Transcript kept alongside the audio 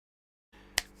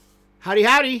Howdy,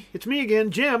 howdy. It's me again,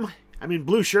 Jim. I'm in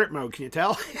blue shirt mode, can you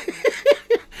tell?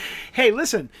 Hey,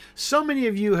 listen, so many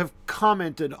of you have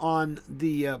commented on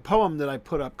the poem that I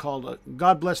put up called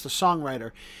God Bless the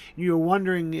Songwriter. You were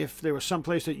wondering if there was some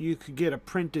place that you could get a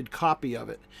printed copy of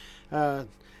it.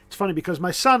 It's funny because my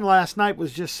son last night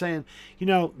was just saying, you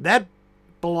know, that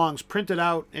belongs printed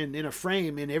out and in a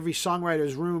frame in every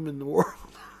songwriter's room in the world.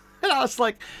 And I was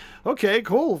like, okay,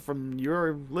 cool, from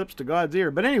your lips to God's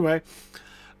ear. But anyway,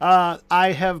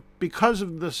 I have, because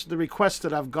of the request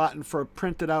that I've gotten for a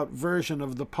printed out version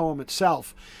of the poem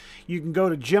itself, you can go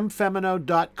to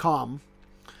jimfemino.com,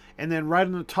 and then right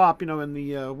on the top, you know, in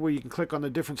the where you can click on the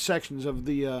different sections of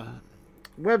the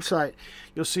website,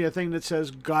 you'll see a thing that says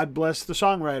God Bless the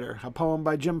Songwriter, a poem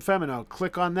by Jim Femino.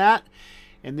 Click on that,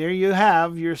 and there you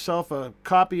have yourself a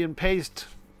copy and paste.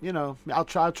 You know, I'll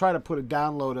try to put a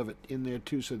download of it in there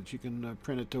too, so that you can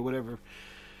print it to whatever.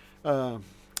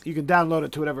 You can download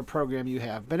it to whatever program you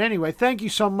have. But anyway, thank you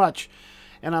so much,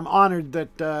 and I'm honored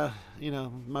that you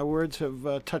know, my words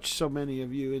have touched so many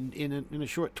of you in a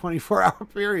short 24-hour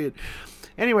period.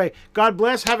 Anyway, God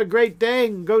bless. Have a great day,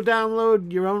 and go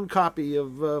download your own copy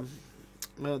of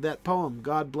that poem,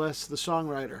 God Bless the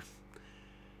Songwriter.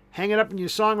 Hang it up in your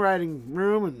songwriting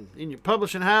room and in your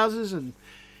publishing houses and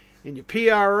in your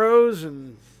PROs,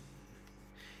 and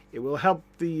it will help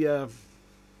the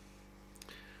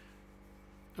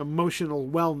emotional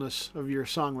wellness of your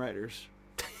songwriters.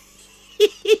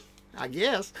 I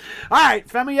guess. All right,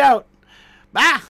 Femi out. Bye.